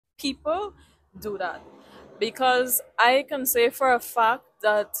people do that, because I can say for a fact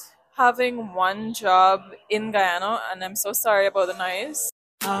that having one job in Guyana, and I'm so sorry about the noise.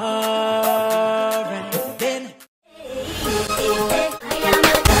 Alright then.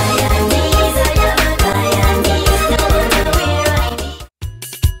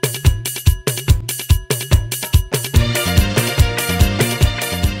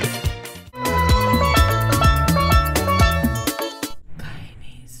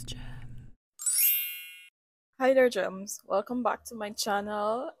 Hi there, gems. Welcome back to my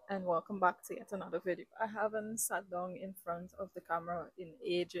channel and welcome back to yet another video. I haven't sat down in front of the camera in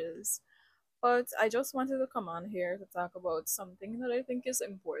ages, but I just wanted to come on here to talk about something that I think is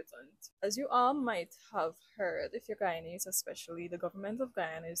important. As you all might have heard, if you're Guyanese especially, the government of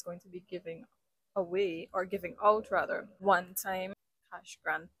Guyana is going to be giving away, or giving out rather, one-time cash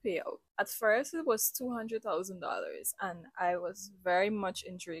grant payout. At first, it was $200,000, and I was very much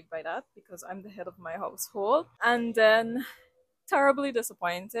intrigued by that because I'm the head of my household. And then, terribly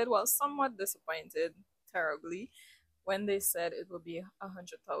disappointed, well, somewhat disappointed, terribly, when they said it would be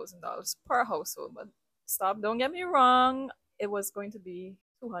 $100,000 per household. But stop, don't get me wrong, it was going to be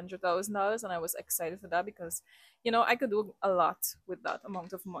 $200,000, and I was excited for that because, I could do a lot with that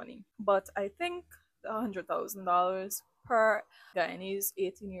amount of money. But I think the $100,000 per Guyanese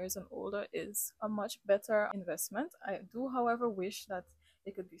 18 years and older is a much better investment. I do, however, wish that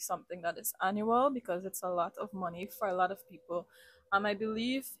it could be something that is annual because it's a lot of money for a lot of people. I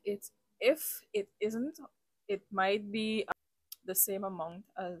believe if it isn't, it might be the same amount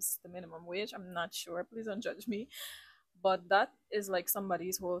as the minimum wage. I'm not sure. Please don't judge me. But that is like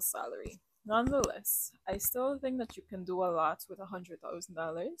somebody's whole salary. Nonetheless, I still think that you can do a lot with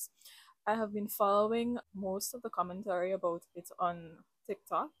 $100,000. I have been following most of the commentary about it on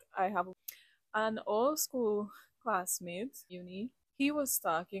TikTok. I have an old school classmate, uni. He was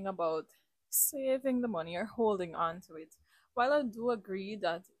talking about saving the money or holding on to it. While I do agree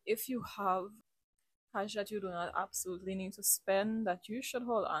that if you have cash that you do not absolutely need to spend, that you should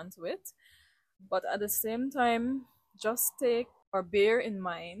hold on to it. But at the same time, just take or bear in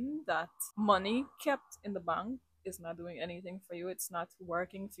mind that money kept in the bank is not doing anything for you. It's not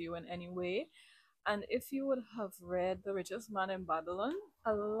working for you in any way. And if you would have read The Richest Man in Babylon,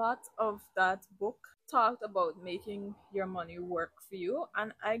 a lot of that book talked about making your money work for you.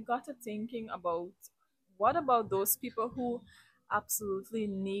 And I got to thinking about, what about those people who absolutely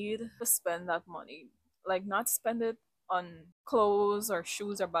need to spend that money? Like, not spend it on clothes or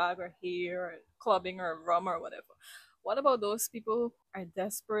shoes or bag or hair or clubbing or rum or whatever. What about those people who are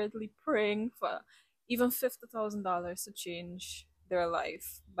desperately praying for even $50,000 to change their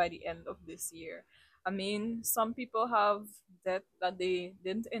life by the end of this year? I mean, some people have debt that they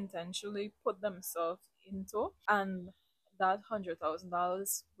didn't intentionally put themselves into, and that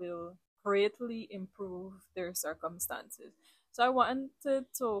 $100,000 will greatly improve their circumstances. So I wanted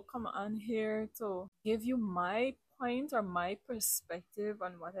to come on here to give you my point or my perspective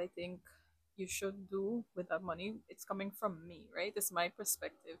on what I think you should do with that money. It's coming from me, right? It's my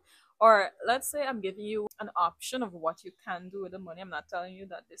perspective. Or let's say I'm giving you an option of what you can do with the money. I'm not telling you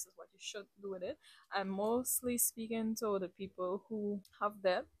that this is what you should do with it. I'm mostly speaking to the people who have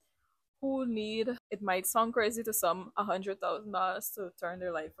debt, who need, it might sound crazy to some, $100,000 to turn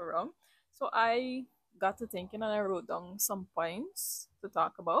their life around. So I got to thinking and I wrote down some points to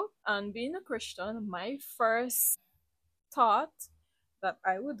talk about. And being a Christian, my first thought that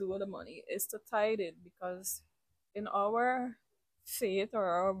I would do with the money is to tithe it, because in our faith or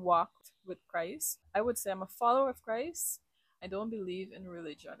our walk with Christ, I would say I'm a follower of Christ. I don't believe in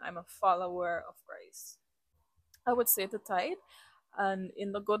religion. I'm a follower of Christ. I would say to tithe, and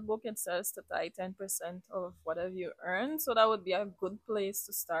in the good book it says to tithe 10% of whatever you earn. So that would be a good place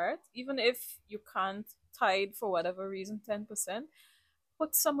to start. Even if you can't tithe for whatever reason, 10%,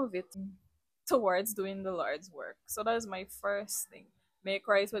 put some of it towards doing the Lord's work. So that is my first thing. Make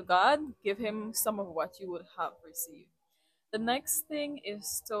right with God, give Him some of what you would have received. The next thing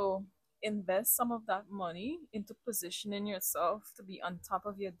is to invest some of that money into positioning yourself to be on top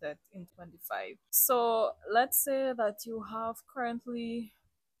of your debt in 25. So let's say that you have currently,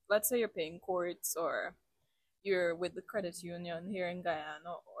 let's say you're paying courts, or you're with the credit union here in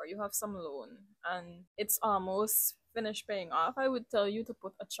Guyana, or you have some loan and it's almost finished paying off. I would tell you to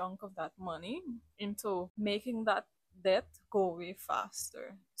put a chunk of that money into making that debt go away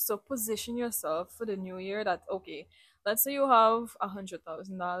faster. So position yourself for the new year that, okay, let's say you have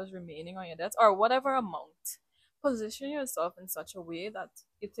 $100,000 remaining on your debt or whatever amount. Position yourself in such a way that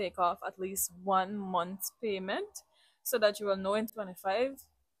you take off at least 1 month's payment, so that you will know in 25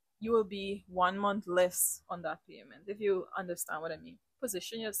 you will be 1 month less on that payment, if you understand what I mean.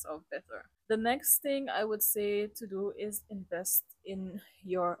 position yourself better. The next thing I would say to do is invest in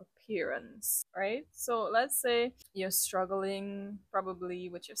your appearance, right? So let's say you're struggling probably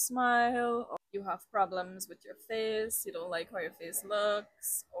with your smile, or you have problems with your face, you don't like how your face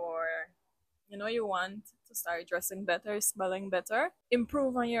looks, or you want to start dressing better, smelling better.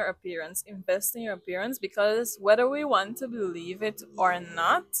 Improve on your appearance, invest in your appearance, because whether we want to believe it or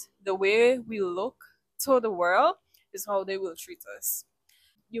not, the way we look to the world is how they will treat us.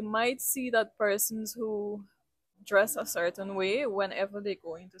 You might see that persons who dress a certain way whenever they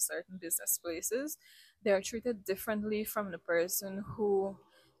go into certain business places, they are treated differently from the person who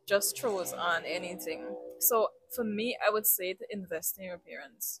just throws on anything. So for me, I would say to invest in your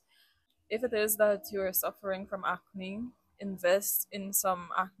appearance. If it is that you're suffering from acne, invest in some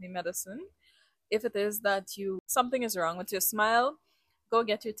acne medicine. If it is that you something is wrong with your smile, go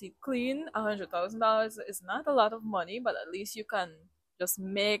get your teeth clean. $100,000 is not a lot of money, but at least you can just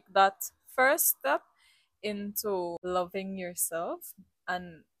make that first step into loving yourself.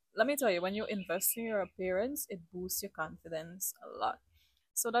 And let me tell you, when you invest in your appearance, it boosts your confidence a lot.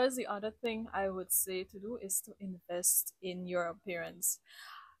 So that is the other thing I would say to do, is to invest in your appearance.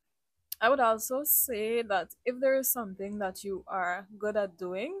 I would also say that if there is something that you are good at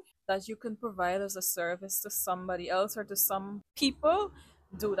doing that you can provide as a service to somebody else or to some people,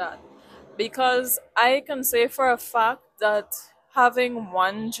 do that. Because I can say for a fact that having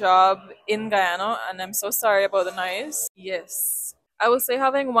one job in Guyana, and I'm so sorry about the noise, yes, I would say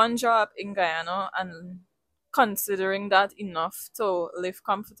having one job in Guyana and considering that enough to live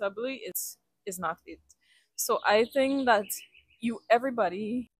comfortably is not it. So I think that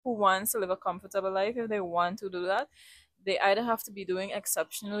everybody who wants to live a comfortable life, if they want to do that, they either have to be doing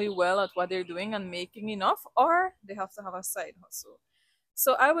exceptionally well at what they're doing and making enough, or they have to have a side hustle.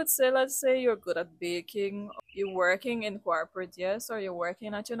 So I would say, let's say you're good at baking, you're working in corporate, yes, or you're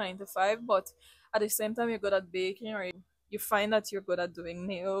working at your 9 to 5, but at the same time you're good at baking, or you find that you're good at doing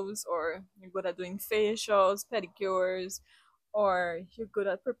nails, or you're good at doing facials, pedicures, or you're good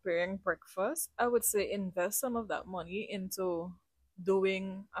at preparing breakfast. I would say invest some of that money into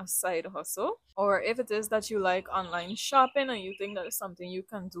doing a side hustle. Or if it is that you like online shopping and you think that is something you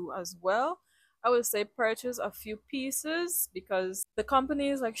can do as well, I would say purchase a few pieces, because the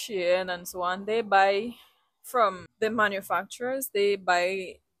companies like Shein and so on, they buy from the manufacturers, they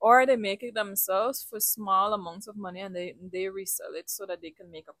buy or they make it themselves for small amounts of money, and they resell it so that they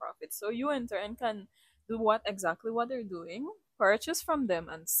can make a profit. So you in turn can do what they're doing, purchase from them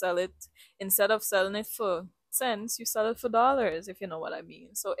and sell it. Instead of selling it for cents, you sell it for dollars, if you know what I mean.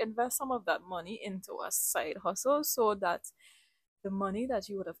 So invest some of that money into a side hustle, so that the money that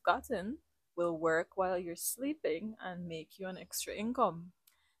you would have gotten will work while you're sleeping and make you an extra income.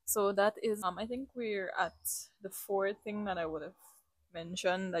 So that is, I think we're at the fourth thing that I would have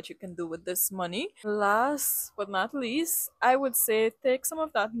mentioned that you can do with this money. Last but not least, I would say take some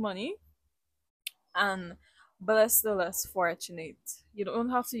of that money and bless the less fortunate. You don't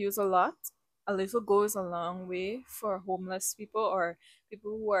have to use a lot. A little goes a long way for homeless people or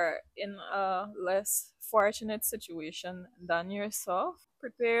people who are in a less fortunate situation than yourself.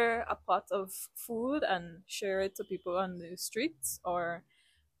 Prepare a pot of food and share it to people on the streets, or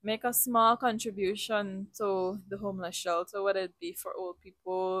make a small contribution to the homeless shelter, whether it be for old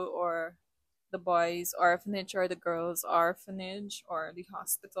people or the boys' orphanage or the girls' orphanage or the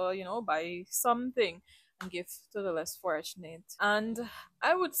hospital, buy something and give to the less fortunate. And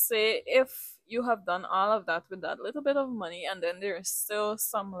I would say, if you have done all of that with that little bit of money and then there is still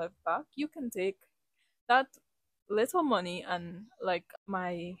some left back, you can take that little money and, like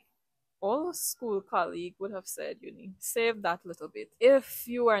my old school colleague would have said, you need save that little bit. If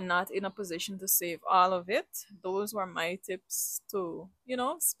you are not in a position to save all of it, those were my tips to,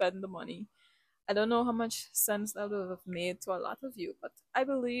 spend the money. I don't know how much sense that would have made to a lot of you, but I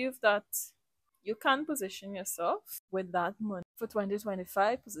believe that you can position yourself with that money for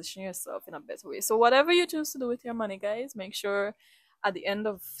 2025. Position yourself in a better way. So whatever you choose to do with your money, guys, make sure at the end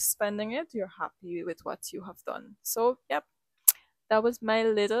of spending it, you're happy with what you have done. So yep, that was my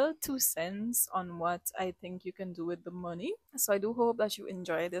little 2 cents on what I think you can do with the money. So I do hope that you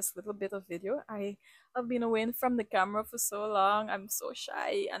enjoy this little bit of video. I have been away from the camera for so long. I'm so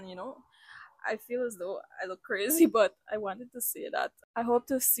shy, and I feel as though I look crazy, but I wanted to say that. I hope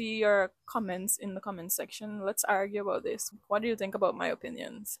to see your comments in the comment section. Let's argue about this. What do you think about my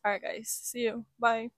opinions? Alright, guys. See you. Bye.